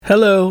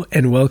Hello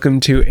and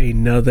welcome to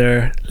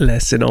another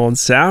lesson on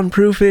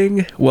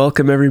soundproofing.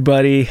 Welcome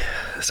everybody.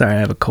 Sorry, I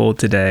have a cold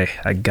today.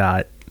 I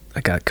got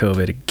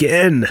COVID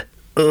again.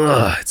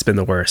 Ugh, it's been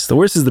the worst. The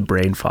worst is the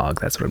brain fog.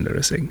 That's what I'm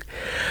noticing.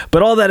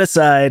 But all that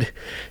aside,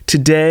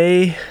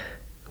 today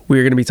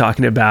we're going to be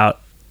talking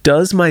about,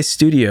 does my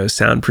studio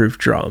soundproof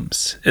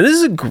drums? And this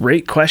is a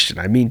great question.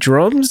 I mean,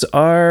 drums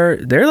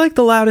they're like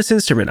the loudest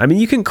instrument. I mean,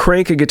 you can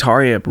crank a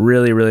guitar amp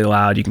really, really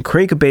loud. You can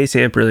crank a bass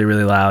amp really,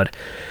 really loud.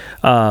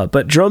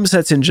 But drum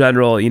sets in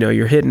general,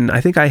 you're hitting, I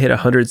think I hit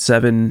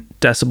 107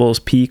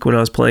 decibels peak when I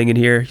was playing in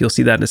here. You'll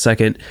see that in a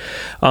second.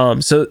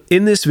 So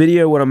in this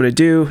video, what I'm going to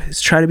do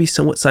is try to be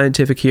somewhat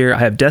scientific here. I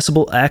have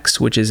Decibel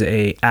X, which is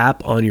a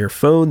app on your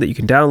phone that you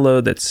can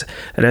download. That's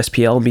an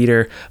SPL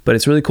meter, but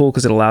it's really cool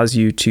because it allows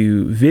you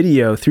to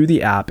video through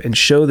the app and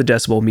show the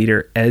decibel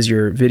meter as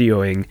you're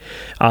videoing.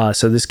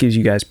 So this gives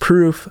you guys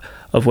proof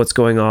of what's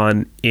going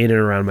on in and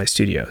around my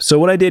studio. So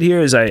what I did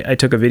here is I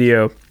took a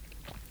video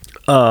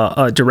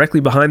directly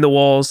behind the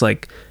walls,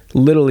 like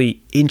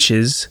literally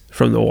inches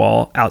from the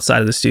wall outside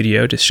of the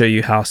studio, to show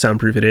you how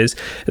soundproof it is,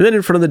 and then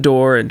in front of the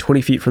door and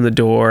 20 feet from the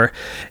door,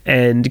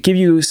 and give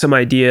you some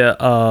idea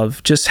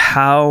of just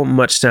how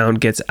much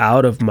sound gets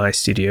out of my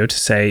studio to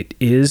say,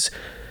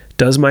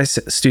 does my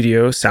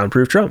studio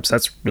soundproof drums?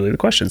 That's really the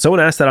question. Someone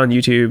asked that on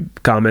YouTube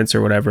comments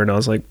or whatever, and I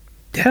was like,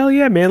 hell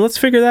yeah, man, let's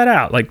figure that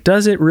out. Like,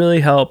 does it really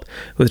help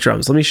with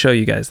drums? Let me show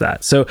you guys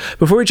that. So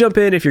before we jump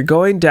in, if you're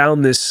going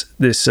down this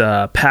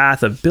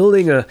path of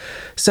building a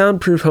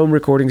soundproof home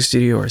recording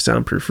studio or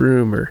soundproof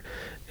room, or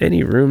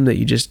any room that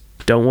you just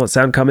don't want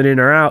sound coming in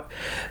or out,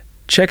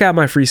 check out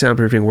my free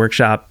soundproofing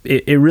workshop.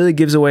 It really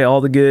gives away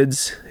all the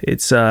goods. It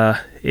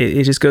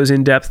just goes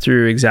in depth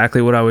through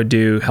exactly what I would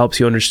do, helps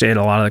you understand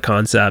a lot of the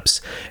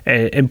concepts,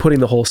 and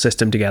putting the whole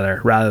system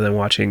together rather than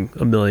watching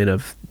a million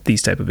of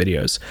these type of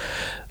videos.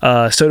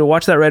 So to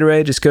watch that right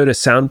away, just go to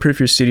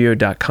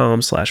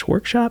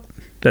soundproofyourstudio.com/workshop.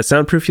 That's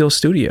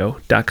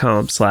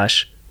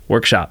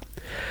soundproofyourstudio.com/workshop.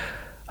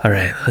 All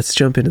right, let's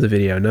jump into the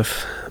video.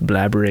 Enough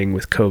blabbering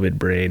with COVID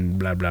brain,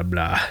 blah, blah,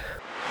 blah.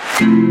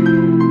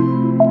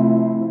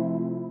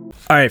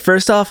 All right,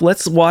 first off,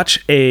 let's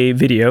watch a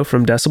video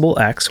from Decibel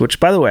X, which,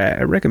 by the way,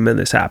 I recommend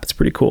this app. It's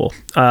pretty cool.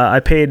 I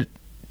paid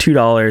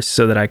 $2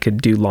 so that I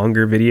could do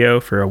longer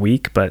video for a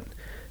week, but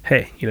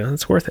hey,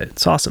 it's worth it.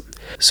 It's awesome.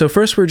 So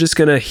first, we're just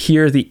going to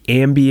hear the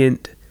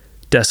ambient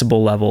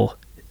decibel level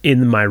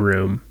in my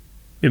room,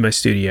 in my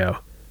studio,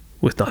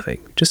 with nothing,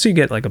 just so you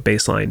get like a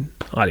baseline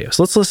audio.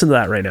 So let's listen to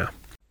that right now.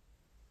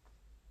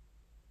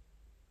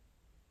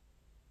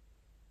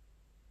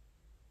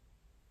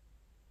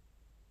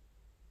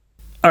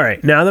 All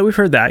right, now that we've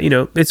heard that,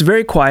 it's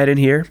very quiet in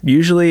here.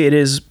 Usually it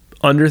is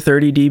under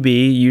 30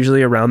 dB,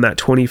 usually around that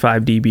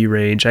 25 dB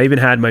range. I even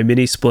had my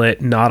mini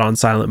split not on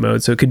silent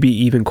mode, so it could be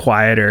even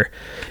quieter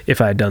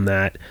if I had done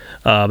that.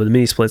 But the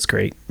mini split's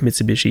great.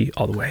 Mitsubishi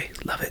all the way.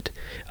 Love it.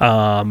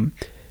 Now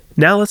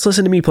let's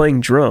listen to me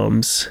playing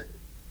drums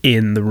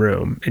in the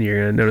room, and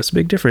you're going to notice a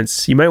big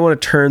difference. You might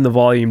want to turn the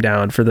volume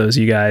down for those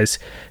of you guys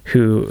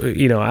who,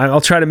 I'll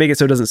try to make it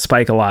so it doesn't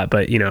spike a lot,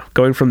 but,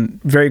 going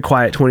from very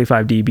quiet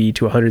 25 dB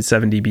to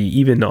 107 dB,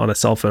 even on a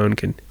cell phone,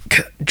 can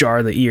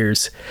jar the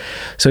ears.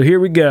 So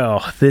here we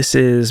go. This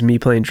is me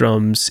playing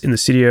drums in the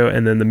studio,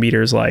 and then the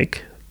meter's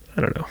like,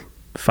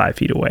 5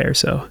 feet away or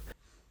so.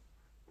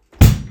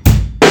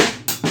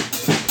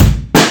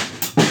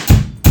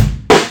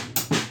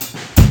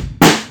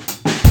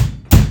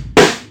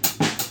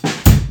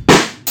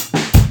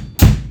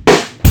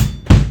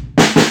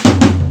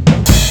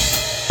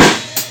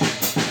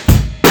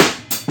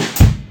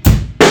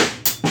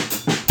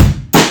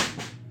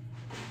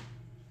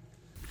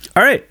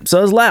 All right, so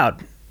it was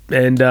loud.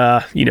 And,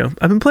 I've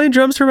been playing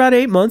drums for about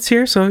 8 months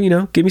here, so,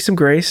 give me some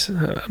grace.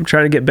 I'm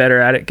trying to get better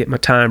at it, get my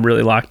time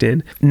really locked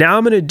in. Now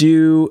I'm going to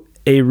do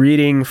a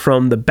reading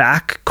from the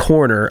back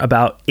corner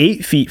about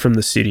 8 feet from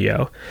the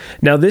studio.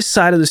 Now, this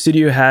side of the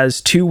studio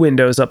has 2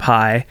 windows up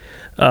high,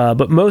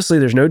 but mostly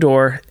there's no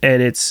door,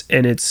 and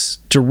it's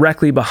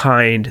directly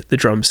behind the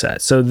drum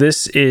set. So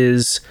this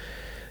is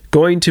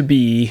going to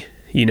be,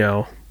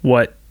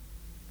 what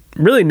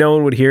really no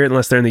one would hear it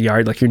unless they're in the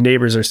yard, like your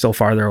neighbors are still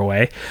farther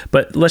away.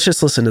 But let's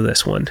just listen to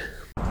this one.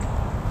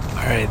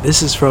 All right,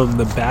 this is from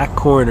the back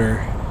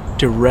corner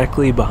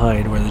directly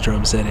behind where the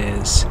drum set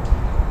is.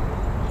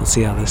 Let's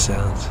see how this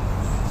sounds.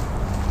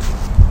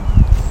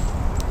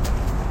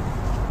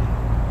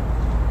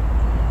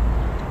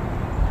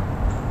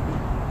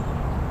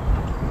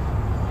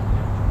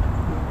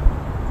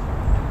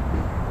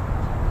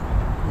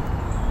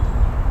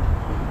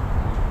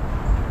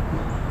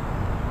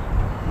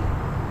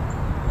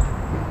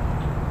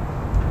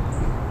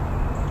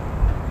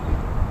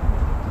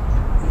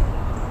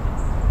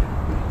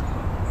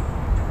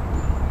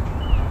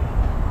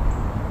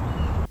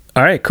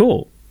 All right,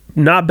 cool.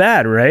 Not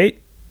bad,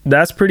 right?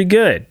 That's pretty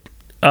good.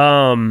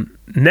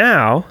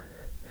 Now,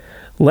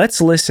 let's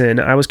listen.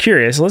 I was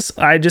curious.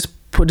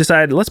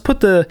 Decided let's put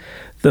the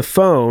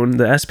phone,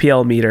 the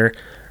SPL meter,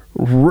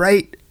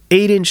 right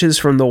 8 inches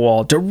from the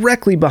wall,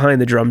 directly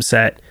behind the drum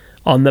set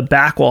on the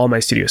back wall of my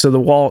studio. So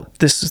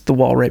this is the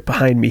wall right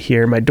behind me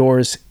here. My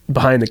door's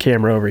behind the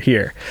camera over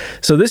here.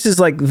 So this is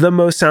like the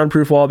most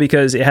soundproof wall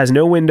because it has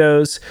no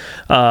windows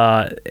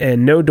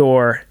and no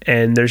door,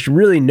 and there's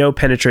really no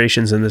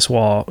penetrations in this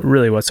wall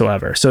really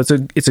whatsoever. So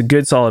it's a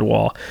good solid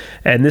wall,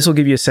 and this will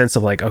give you a sense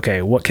of like,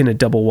 okay, what can a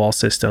double wall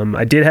system?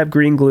 I did have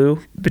green glue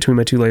between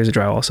my two layers of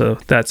drywall, so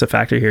that's a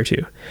factor here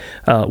too.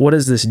 What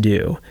does this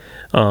do?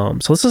 So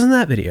let's listen to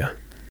that video.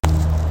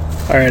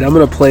 All right, I'm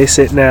gonna place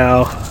it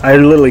now. I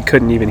literally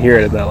couldn't even hear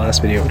it in that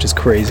last video, which is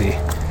crazy.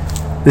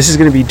 This is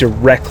gonna be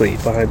directly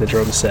behind the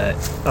drum set.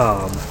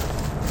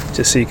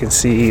 Just so you can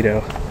see, you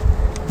know,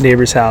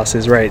 neighbor's house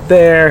is right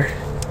there.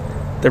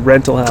 The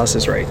rental house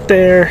is right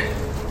there.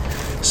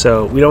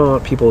 So we don't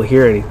want people to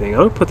hear anything.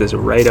 I'm gonna put this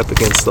right up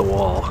against the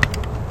wall.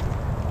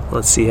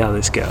 Let's see how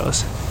this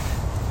goes.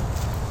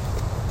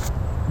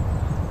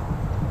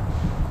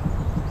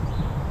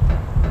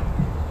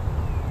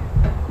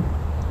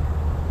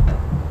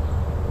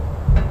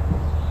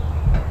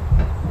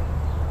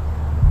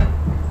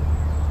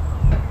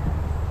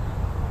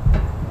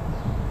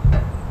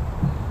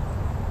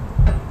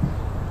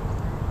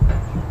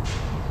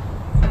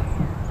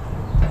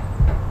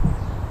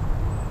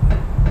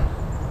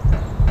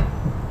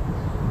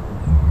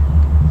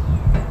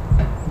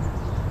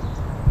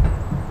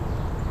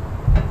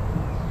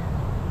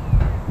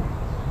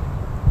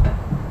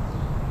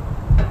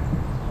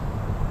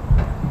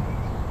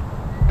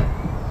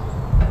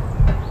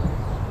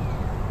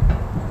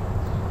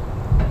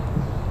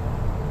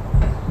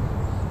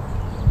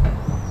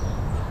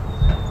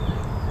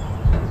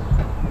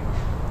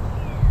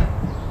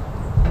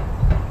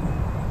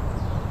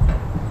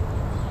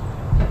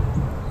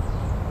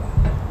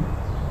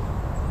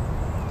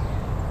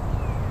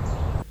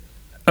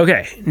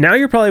 Okay, now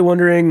you're probably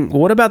wondering,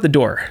 what about the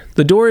door?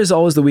 The door is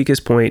always the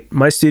weakest point.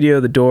 My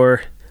studio, the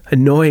door,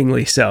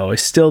 annoyingly so,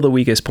 is still the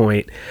weakest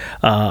point.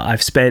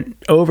 I've spent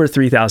over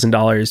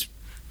 $3,000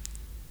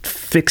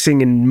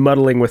 fixing and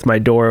muddling with my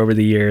door over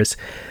the years,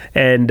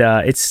 and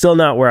it's still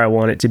not where I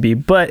want it to be,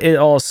 but it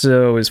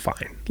also is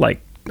fine.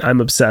 Like,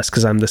 I'm obsessed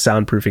because I'm the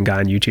soundproofing guy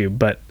on YouTube,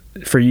 but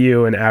for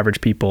you and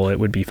average people, it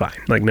would be fine.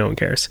 Like, no one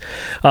cares.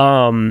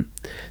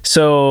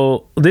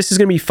 So this is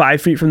going to be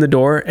 5 feet from the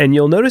door, and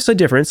you'll notice a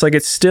difference. Like,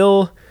 it's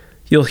still,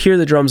 you'll hear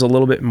the drums a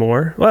little bit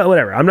more. Well,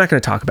 whatever. I'm not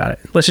going to talk about it.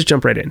 Let's just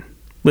jump right in.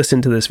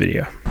 Listen to this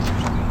video.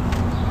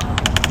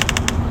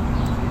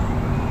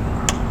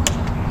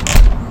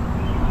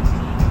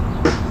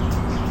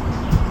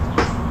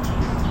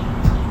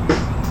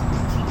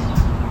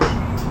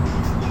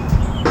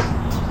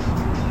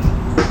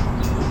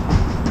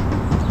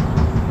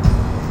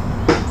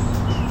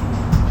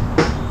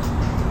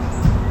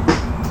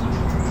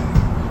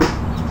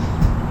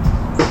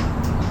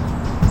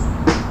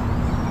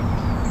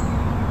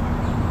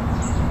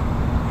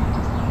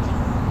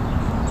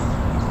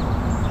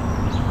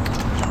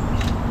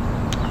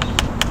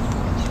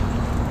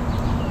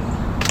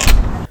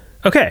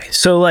 Okay,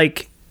 so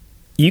like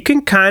you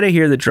can kind of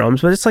hear the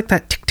drums, but it's like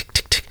that tick tick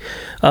tick tick.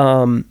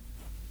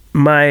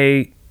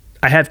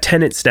 I have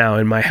tenants now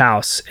in my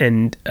house,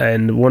 and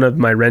one of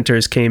my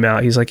renters came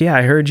out. He's like, "Yeah,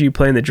 I heard you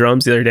playing the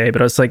drums the other day,"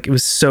 but I was like, it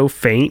was so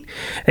faint.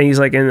 And he's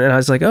like, and I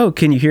was like, "Oh,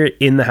 can you hear it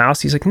in the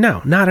house?" He's like,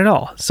 "No, not at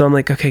all." So I'm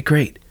like, "Okay,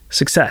 great,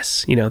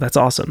 success. You know, that's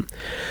awesome."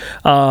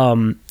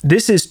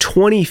 This is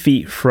 20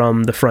 feet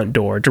from the front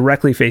door,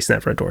 directly facing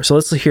that front door. So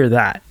let's hear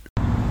that.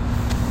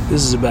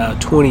 This is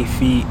about 20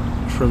 feet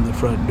from the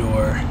front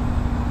door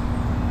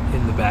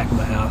in the back of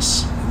my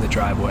house in the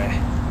driveway.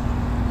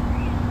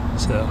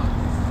 So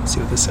let's see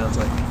what this sounds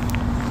like.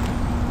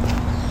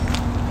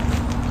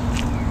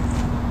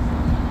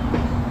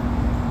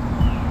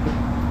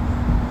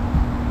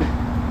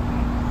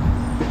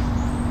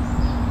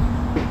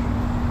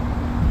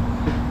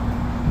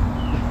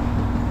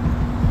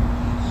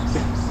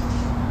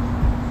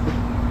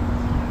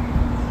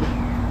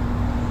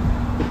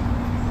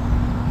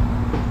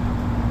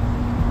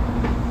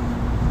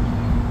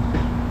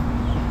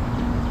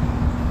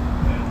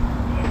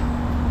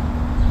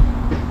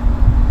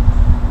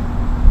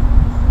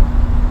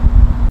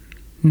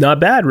 Not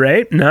bad,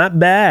 right? Not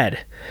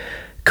bad.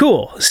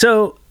 Cool.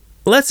 So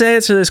let's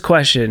answer this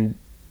question.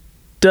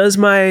 Does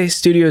my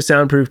studio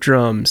soundproof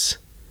drums?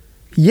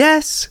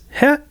 Yes.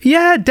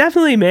 Yeah,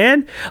 definitely,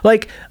 man.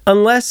 Like,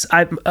 unless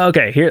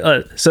okay,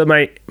 here, so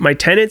my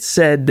tenants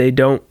said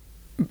the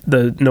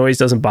noise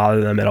doesn't bother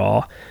them at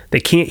all.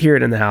 They can't hear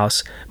it in the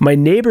house. My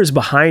neighbors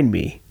behind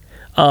me,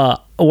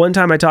 one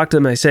time I talked to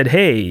them, I said,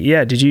 "Hey,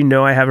 yeah, did you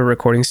know I have a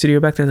recording studio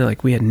back there?" They're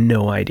like, "We had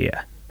no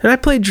idea." And I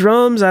play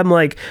drums, I'm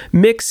like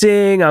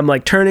mixing, I'm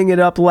like turning it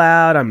up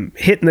loud, I'm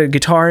hitting the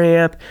guitar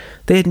amp.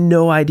 They had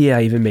no idea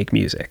I even make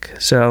music.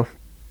 So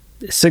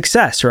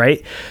success,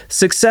 right?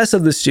 Success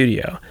of the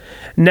studio.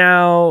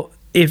 Now,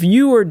 if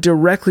you were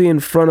directly in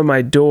front of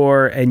my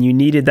door and you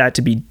needed that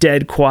to be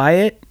dead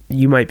quiet,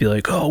 you might be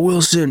like, "Oh,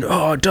 Wilson,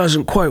 it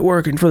doesn't quite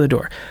work in front of the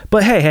door."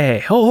 But hey,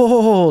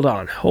 hold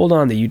on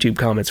the YouTube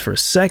comments for a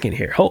second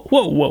here.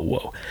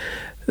 Whoa.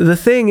 The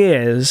thing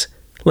is,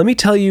 let me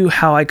tell you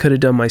how I could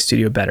have done my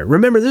studio better.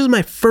 Remember, this is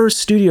my first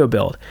studio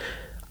build.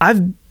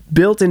 I've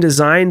built and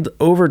designed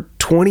over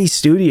 20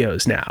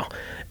 studios now.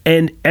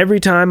 And every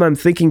time I'm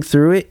thinking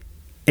through it,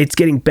 it's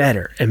getting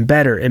better and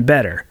better and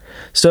better.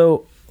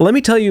 So let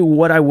me tell you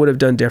what I would have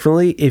done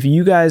differently. If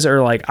you guys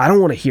are like, I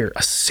don't want to hear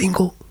a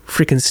single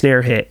freaking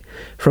snare hit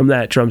from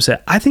that drum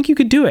set, I think you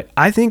could do it.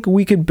 I think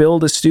we could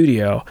build a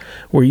studio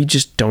where you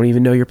just don't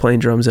even know you're playing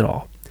drums at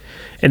all.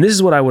 And this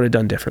is what I would have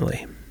done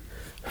differently.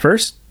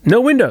 First,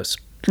 no windows,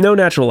 no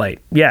natural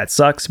light. Yeah, it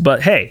sucks,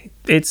 but hey,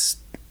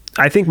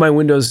 I think my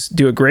windows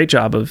do a great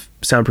job of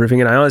soundproofing,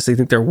 and I honestly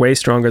think they're way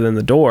stronger than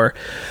the door.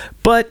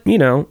 But, you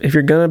know, if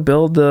you're going to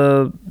build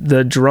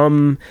the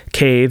drum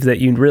cave that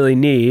you really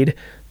need,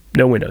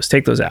 no windows,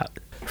 take those out.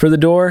 For the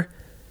door,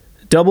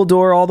 double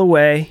door all the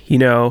way. You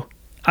know,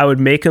 I would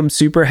make them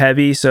super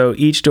heavy, so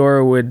each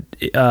door would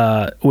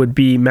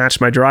be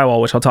match my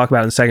drywall, which I'll talk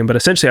about in a second. But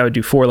essentially, I would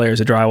do 4 layers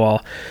of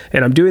drywall.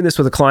 And I'm doing this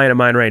with a client of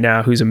mine right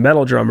now who's a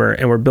metal drummer,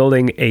 and we're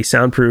building a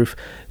soundproof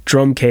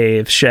drum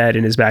cave shed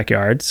in his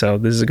backyard. So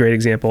this is a great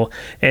example.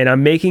 And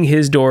I'm making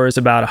his doors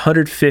about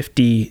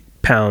 150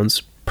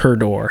 pounds per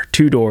door,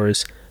 2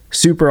 doors,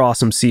 super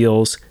awesome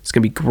seals. It's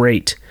gonna be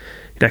great.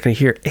 You're not gonna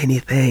hear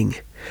anything.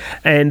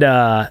 And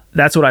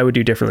that's what I would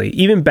do differently.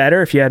 Even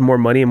better, if you had more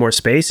money and more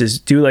space, is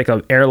do like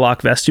an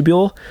airlock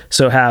vestibule.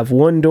 So have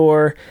one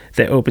door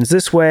that opens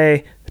this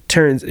way,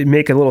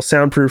 make a little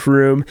soundproof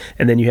room,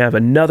 and then you have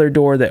another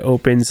door that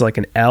opens like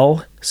an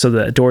L so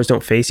the doors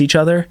don't face each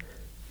other.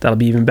 That'll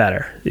be even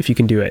better if you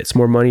can do it. It's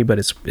more money, but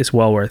it's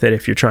well worth it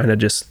if you're trying to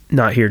just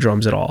not hear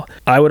drums at all.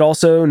 I would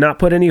also not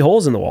put any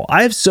holes in the wall.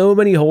 I have so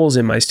many holes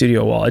in my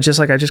studio wall. It's just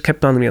like I just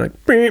kept on being like,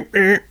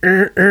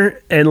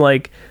 and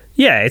like,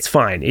 yeah, it's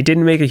fine. It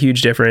didn't make a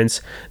huge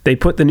difference. They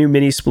put the new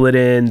mini split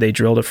in. They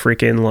drilled a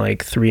freaking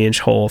like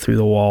 3-inch hole through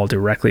the wall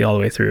directly all the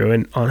way through.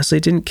 And honestly,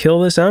 it didn't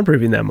kill the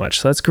soundproofing that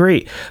much. So that's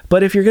great.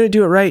 But if you're going to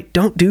do it right,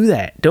 don't do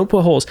that. Don't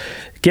put holes.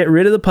 Get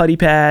rid of the putty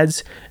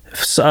pads.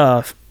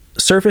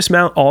 Surface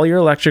mount all your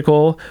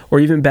electrical, or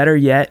even better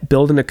yet,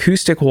 build an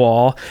acoustic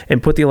wall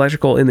and put the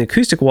electrical in the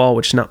acoustic wall,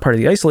 which is not part of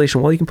the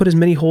isolation wall. You can put as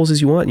many holes as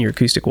you want in your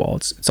acoustic wall.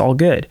 It's all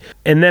good.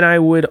 And then I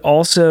would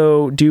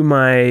also do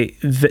my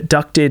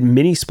ducted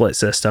mini split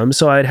system.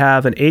 So I'd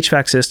have an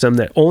HVAC system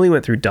that only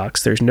went through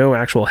ducts. There's no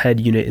actual head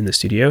unit in the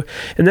studio.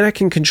 And then I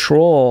can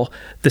control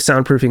the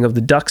soundproofing of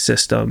the duct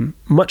system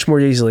much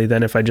more easily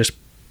than if I just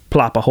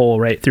plop a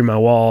hole right through my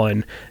wall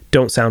and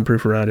don't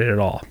soundproof around it at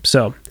all.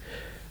 So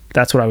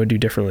that's what I would do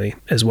differently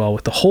as well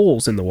with the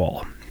holes in the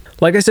wall.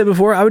 Like I said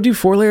before, I would do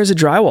 4 layers of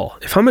drywall.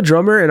 If I'm a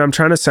drummer and I'm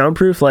trying to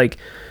soundproof, like,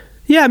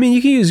 yeah, I mean,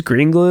 you can use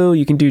green glue.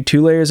 You can do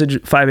 2 layers of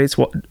 5/8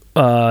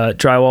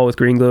 drywall with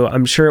green glue.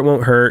 I'm sure it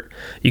won't hurt.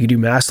 You can do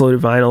mass loaded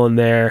vinyl in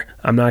there.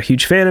 I'm not a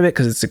huge fan of it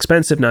because it's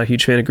expensive. Not a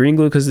huge fan of green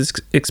glue because it's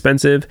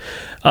expensive.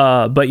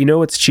 But you know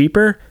what's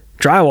cheaper?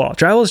 Drywall.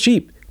 Drywall is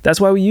cheap.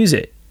 That's why we use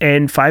it.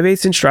 And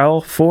 5/8 inch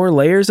drywall, 4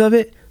 layers of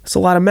it, that's a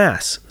lot of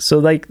mass. So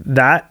like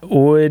that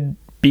would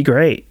be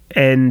great.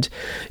 And,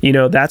 you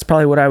know, that's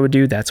probably what I would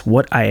do. That's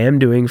what I am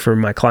doing for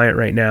my client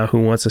right now who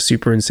wants a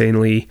super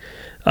insanely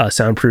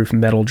soundproof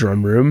metal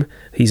drum room.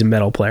 He's a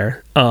metal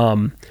player.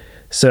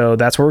 So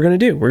that's what we're going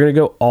to do. We're going to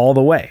go all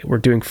the way. We're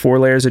doing 4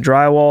 layers of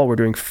drywall. We're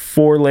doing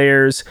 4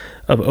 layers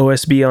of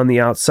OSB on the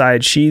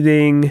outside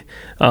sheathing.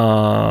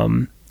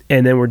 And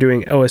then we're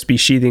doing OSB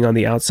sheathing on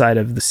the outside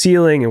of the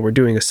ceiling, and we're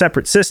doing a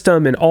separate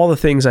system, and all the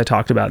things I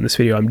talked about in this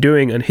video I'm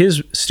doing in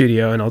his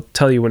studio, and I'll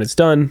tell you when it's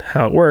done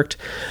how it worked.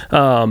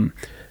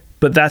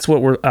 But that's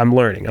what I'm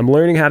learning. I'm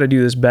learning how to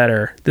do this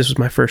better. This was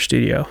my first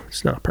studio.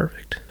 It's not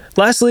perfect.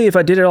 Lastly, if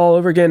I did it all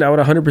over again, I would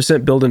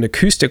 100% build an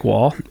acoustic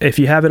wall. If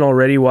you haven't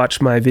already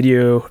watched my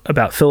video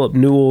about Philip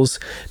Newell's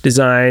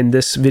design,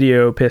 this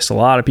video pissed a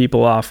lot of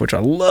people off, which I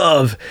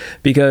love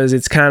because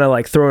it's kind of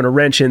like throwing a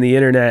wrench in the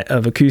internet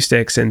of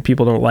acoustics and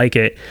people don't like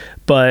it.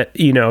 But,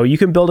 you know, you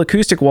can build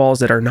acoustic walls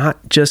that are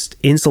not just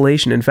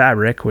insulation and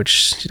fabric,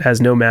 which has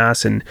no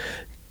mass and,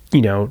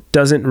 you know,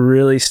 doesn't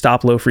really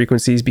stop low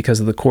frequencies because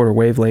of the quarter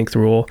wavelength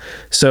rule.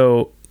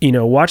 So, you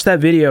know, watch that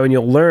video and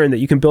you'll learn that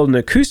you can build an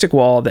acoustic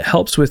wall that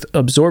helps with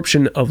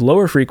absorption of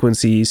lower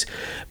frequencies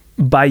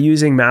by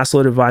using mass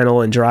loaded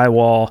vinyl and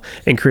drywall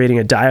and creating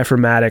a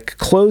diaphragmatic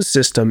closed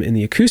system in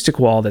the acoustic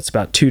wall that's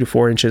about 2 to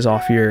 4 inches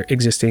off your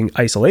existing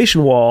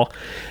isolation wall.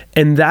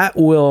 And that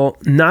will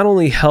not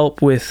only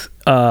help with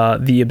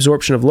the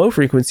absorption of low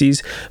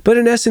frequencies, but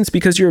in essence,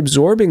 because you're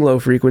absorbing low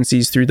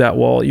frequencies through that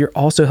wall, you're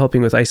also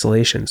helping with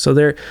isolation. So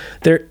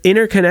they're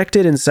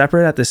interconnected and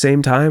separate at the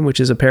same time, which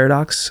is a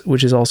paradox,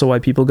 which is also why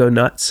people go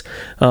nuts,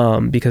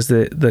 because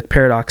the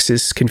paradox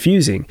is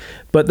confusing.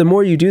 But the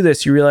more you do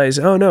this, you realize,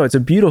 oh no, it's a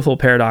beautiful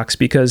paradox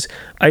because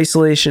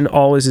isolation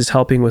always is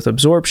helping with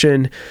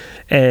absorption,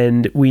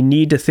 and we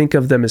need to think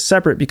of them as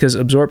separate because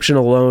absorption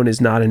alone is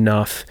not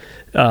enough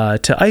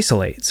to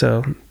isolate.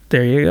 So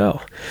there you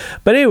go.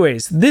 But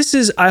anyways,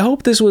 I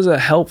hope this was a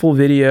helpful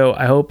video.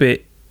 I hope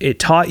it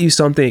taught you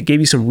something. It gave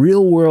you some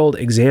real world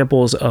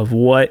examples of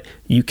what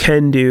you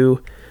can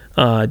do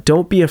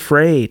Don't be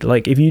afraid.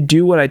 Like, if you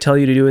do what I tell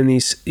you to do in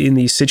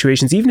these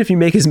situations, even if you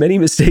make as many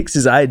mistakes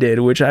as I did,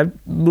 which I'm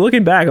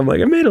looking back, I'm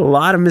like, I made a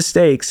lot of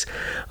mistakes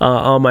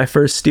on my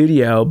first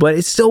studio, but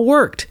it still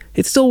worked.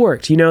 It still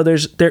worked. You know,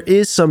 there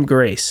is some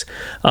grace.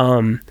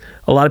 A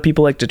lot of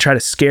people like to try to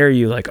scare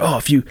you, like, oh,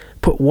 if you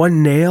put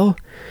one nail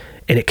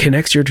and it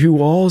connects your two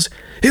walls,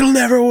 it'll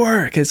never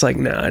work. It's like,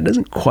 no, it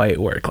doesn't quite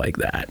work like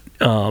that.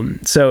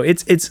 So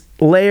it's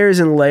layers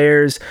and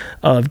layers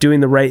of doing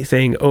the right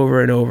thing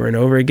over and over and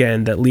over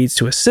again that leads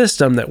to a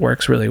system that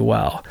works really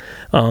well.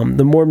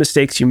 The more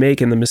mistakes you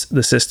make in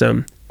the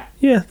system,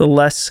 the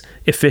less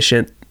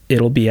efficient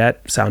it'll be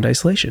at sound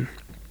isolation.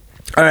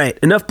 All right,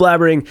 enough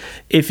blabbering.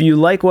 If you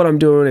like what I'm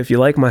doing, if you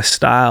like my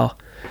style,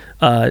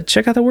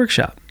 check out the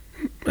workshop.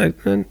 I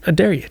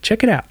dare you,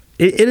 check it out.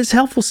 It is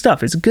helpful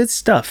stuff. It's good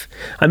stuff.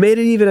 I made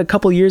it even a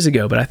couple years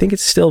ago, but I think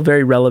it's still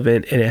very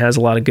relevant and it has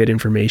a lot of good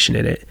information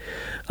in it.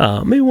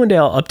 Maybe one day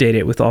I'll update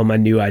it with all my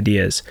new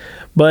ideas.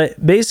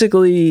 But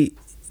basically,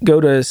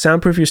 go to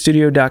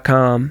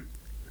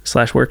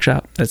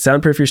soundproofyourstudio.com/workshop. That's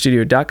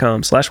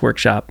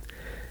soundproofyourstudio.com/workshop.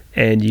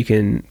 And you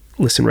can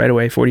listen right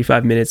away.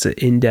 45 minutes of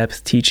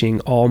in-depth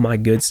teaching, all my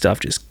good stuff,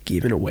 just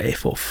given away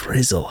full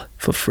frizzle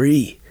for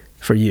free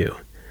for you.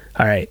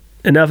 All right.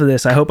 Enough of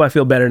this. I hope I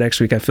feel better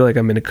next week. I feel like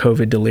I'm in a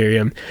COVID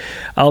delirium.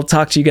 I'll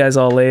talk to you guys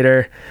all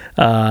later.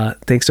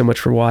 Thanks so much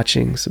for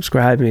watching,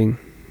 subscribing,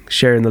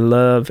 sharing the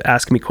love,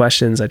 asking me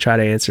questions. I try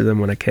to answer them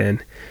when I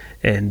can.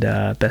 And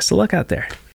best of luck out there.